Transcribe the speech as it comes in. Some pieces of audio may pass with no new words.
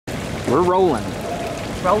We're rolling.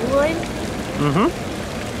 Rolling? Mm-hmm.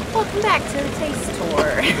 Welcome back to the taste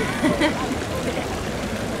tour.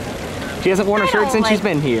 She hasn't worn a shirt since she's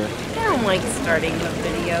been here. I don't like starting the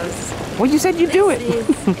videos. Well, you said you'd do it.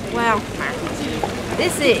 Well,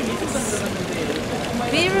 this is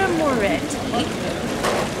Birra Moretti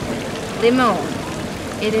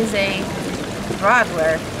Limone. It is a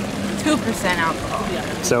Radler, 2% alcohol.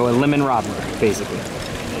 So a lemon Radler, basically.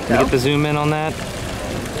 Can you get the zoom in on that?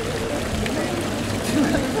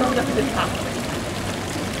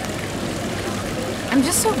 I'm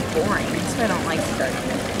just so boring, so I don't like starting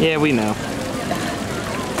it. Yeah, we know.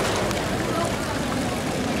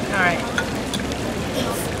 Alright.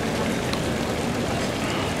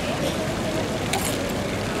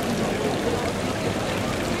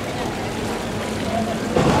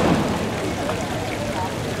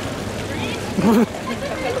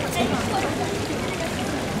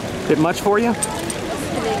 Bit much for you? It's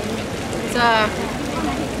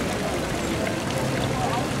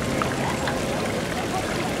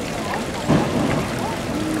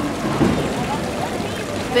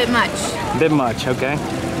bit much. Bit much, okay.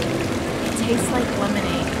 It tastes like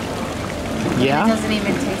lemonade. Yeah? And it doesn't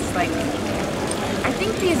even taste like... I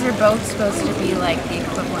think these are both supposed to be like the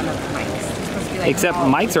equivalent of Mike's. It's supposed to be like Except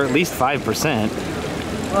Mike's are at least 5%.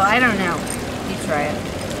 Well, I don't know. You try it.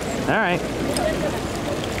 Alright.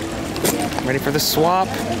 Ready for the swap?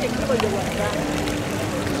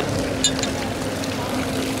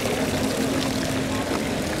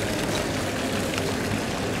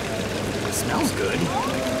 It smells good.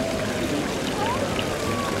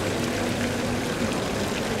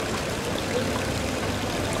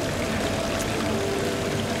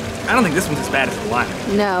 I don't think this one's as bad as the lime.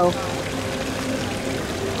 No.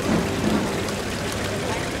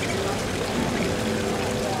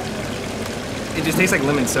 It just tastes like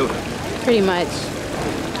lemon soda. Pretty much.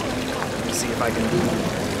 Let's see if I can...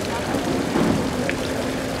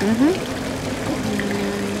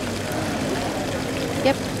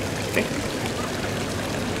 Yep. Okay.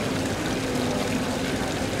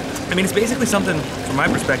 I mean, it's basically something, from my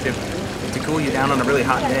perspective, to cool you down on a really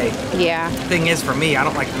hot day. Yeah. The thing is, for me, I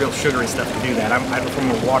don't like real sugary stuff to do that. I prefer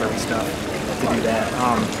more watery stuff to do that.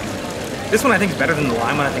 This one I think is better than the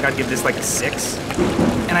lime one. I think I'd give this like a 6.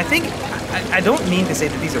 And I think, I don't mean to say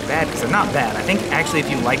that these are bad, because they're not bad. I think actually if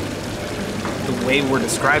you like the way we're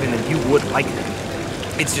describing them, you would like them.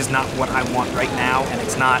 It's just not what I want right now, and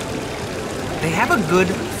it's not... They have a good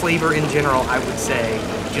flavor in general, I would say,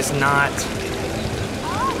 just not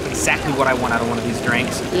exactly what I want out of one of these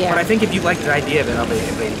drinks. Yeah. But I think if you like the idea of it, of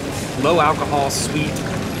a low alcohol, sweet,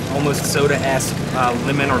 almost soda-esque,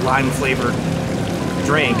 lemon or lime flavored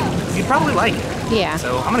drink, you'd probably like it. Yeah.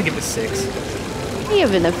 So I'm gonna give it a 6.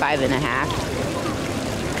 Even a 5.5.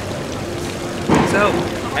 So,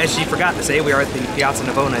 as she forgot to say, we are at the Piazza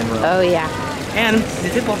Navona in Rome. Oh yeah. And the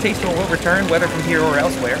typical taste tour will return, whether from here or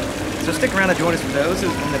elsewhere. So stick around and join us for those in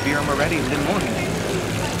the Birra Moretti Lemon.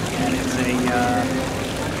 And it's a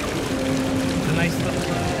nice little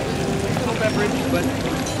beverage, but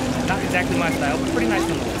not exactly my style, but pretty nice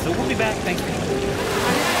nonetheless. So we'll be back. Thanks for joining.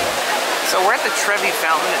 So we're at the Trevi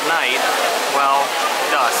Fountain at night. Well,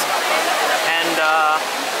 dusk. And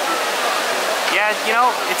yeah, you know,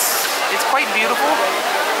 it's quite beautiful.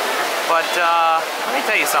 But let me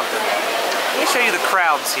tell you something. Let me show you the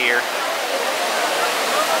crowds here.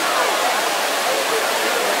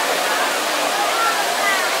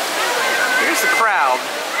 Here's the crowd.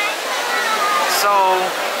 So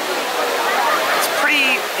it's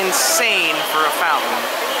pretty insane for a fountain.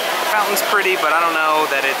 The fountain's pretty, but I don't know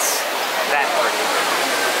that it's that pretty.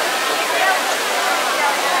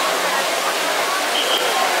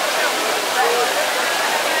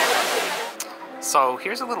 So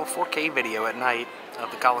here's a little 4K video at night of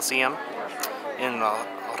the Colosseum in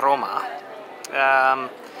Roma. I'm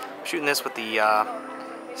shooting this with the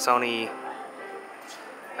Sony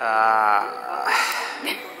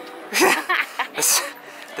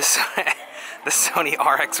the Sony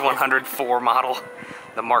RX100 IV model,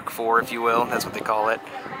 the Mark IV, if you will. That's what they call it.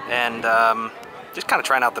 And just kind of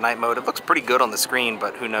trying out the night mode. It looks pretty good on the screen,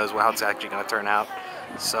 but who knows how it's actually going to turn out.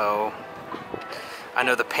 So I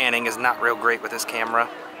know the panning is not real great with this camera.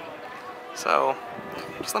 So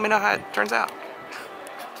just let me know how it turns out.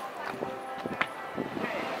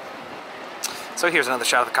 So here's another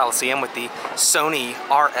shot of the Colosseum with the Sony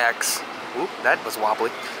RX, whoop, that was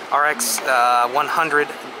wobbly, RX100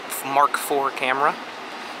 Mark IV camera.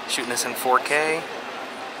 Shooting this in 4K.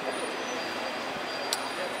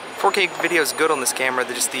 4K video is good on this camera.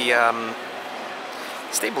 Just the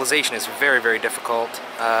stabilization is very, very difficult.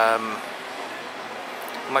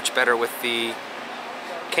 Much better with the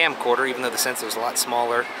camcorder, even though the sensor is a lot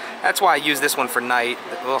smaller. That's why I use this one for night.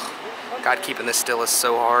 Ugh, God, keeping this still is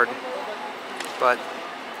so hard. But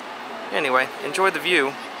anyway, enjoy the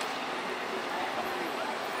view.